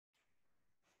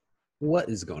What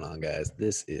is going on, guys?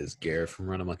 This is Garrett from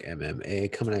RUNAMUCK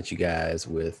MMA coming at you guys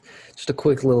with just a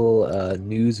quick little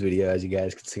news video. As you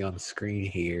guys can see on the screen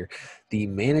here, the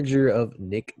manager of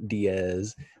Nick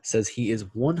Diaz says he is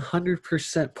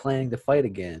 100% planning to fight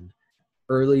again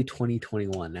early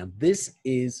 2021. Now, this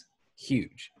is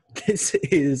huge. This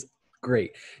is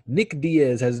great. Nick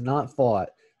Diaz has not fought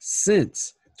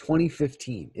since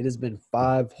 2015. It has been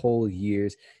 5 whole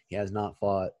years. He has not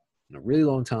fought in a really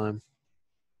long time.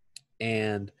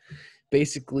 And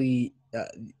basically,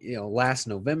 last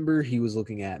November, he was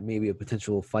looking at maybe a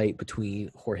potential fight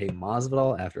between Jorge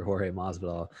Masvidal after Jorge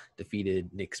Masvidal defeated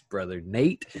Nick's brother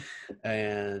Nate,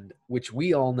 and which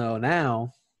we all know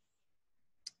now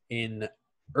in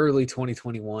early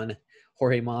 2021,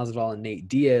 Jorge Masvidal and Nate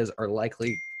Diaz are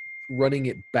likely running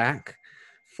it back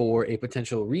for a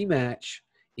potential rematch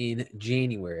in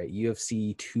January at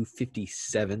UFC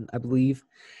 257, I believe.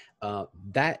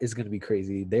 That is going to be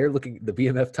crazy. They're looking. The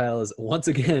BMF title is once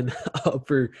again up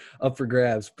for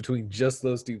grabs between just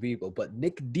those two people. But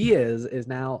Nick Diaz is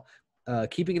now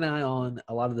keeping an eye on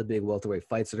a lot of the big welterweight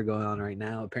fights that are going on right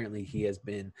now. Apparently, he has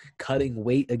been cutting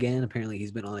weight again. Apparently,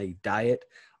 he's been on a diet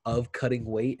of cutting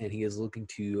weight, and he is looking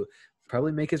to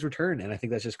probably make his return. And I think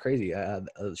that's just crazy. I'll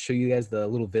show you guys the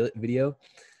little video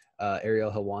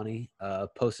Ariel Helwani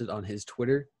posted on his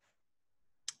Twitter.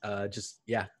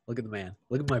 Look at the man.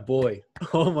 Look at my boy.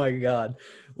 Oh my God.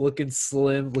 Looking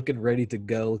slim, looking ready to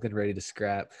go, looking ready to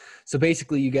scrap. So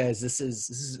basically, you guys, this is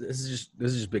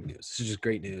just big news. This is just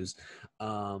great news.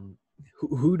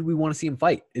 Who do we want to see him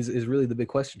fight is really the big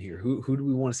question here. Who do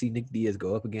we want to see Nick Diaz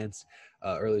go up against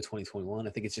early 2021?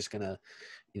 I think it's just gonna,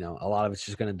 a lot of it's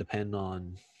just gonna depend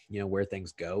on where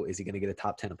things go. Is he gonna get a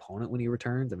top 10 opponent when he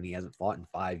returns? I mean, he hasn't fought in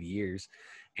 5 years,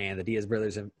 and the Diaz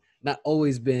brothers have not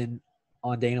always been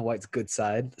on Dana White's good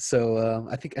side. So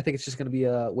I think it's just going to be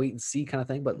a wait and see kind of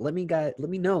thing. But let me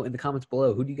know in the comments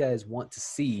below, who do you guys want to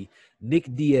see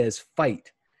Nick Diaz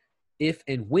fight if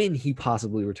and when he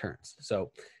possibly returns? So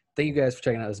thank you guys for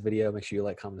checking out this video. Make sure you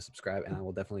like, comment, and subscribe, and I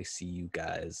will definitely see you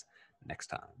guys next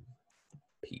time.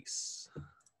 Peace.